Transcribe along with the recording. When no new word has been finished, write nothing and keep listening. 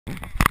Right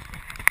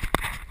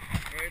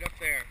up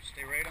there.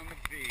 Stay right on the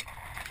V.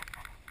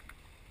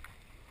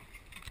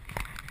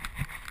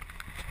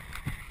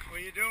 What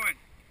are you doing?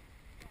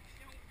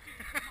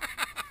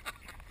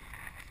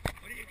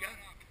 What do you got?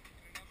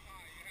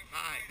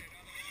 High.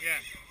 Yeah.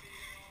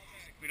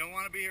 We don't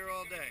want to be here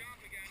all day.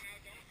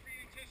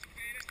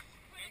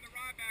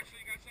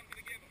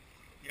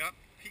 Yep.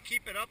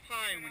 Keep it up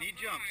high, and when he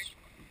jumps,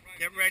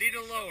 get ready to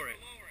lower it.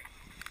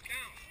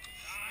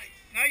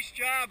 Nice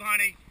job,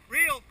 honey.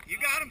 Reel. You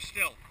got him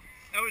still.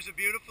 That was a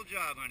beautiful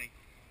job, honey.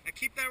 Now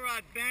keep that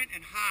rod bent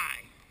and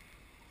high.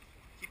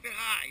 Keep it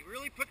high.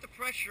 Really put the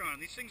pressure on.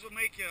 These things will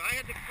make you... I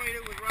had to fight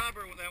it with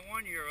Robert with that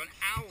one year, an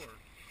hour.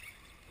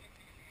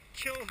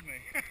 Killed me.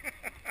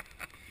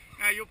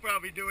 Now you'll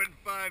probably do it in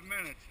 5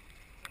 minutes.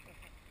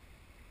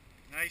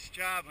 Nice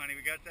job, honey.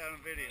 We got that on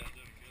video.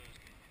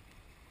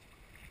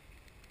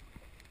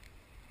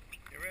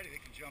 Get ready.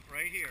 They can jump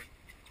right here.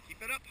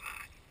 Keep it up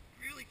high.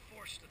 Really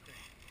force the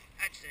thing.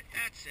 That's it.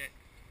 That's it.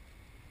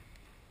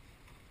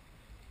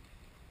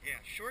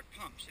 Yeah, short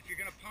pumps. If you're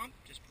going to pump,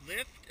 just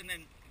lift and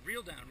then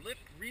reel down.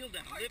 Lift, reel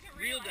down. Lift,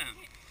 reel down.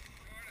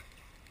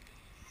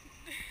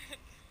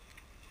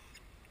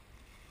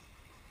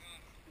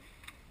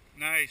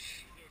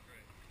 Nice.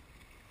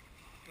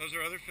 Those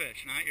are other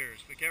fish, not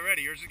yours. But get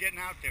ready. Yours is getting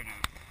out there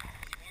now.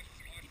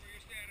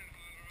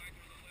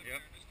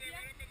 Yep.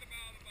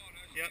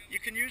 Yep. You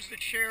can use the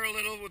chair a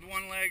little with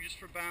one leg just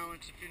for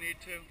balance if you need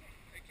to.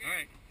 All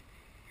right.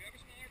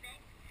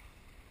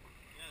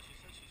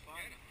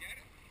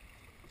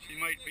 She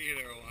might be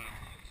there a while.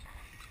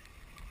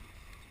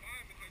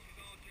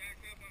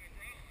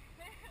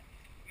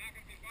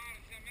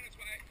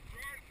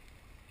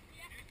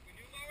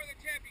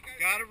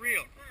 Got a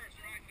reel.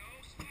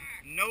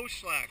 No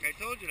slack. I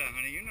told you that,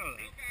 honey. You know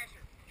that.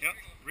 Yep.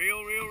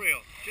 Reel, reel, reel.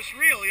 Just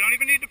reel. You don't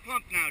even need to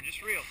pump now.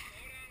 Just reel.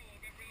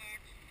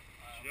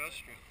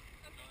 Just reel.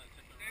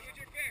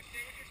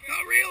 No,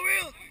 reel,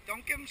 reel.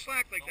 Don't give him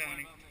slack like that,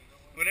 honey.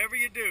 Whatever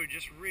you do,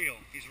 just reel.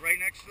 He's right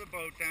next to the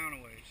boat down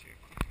a ways here.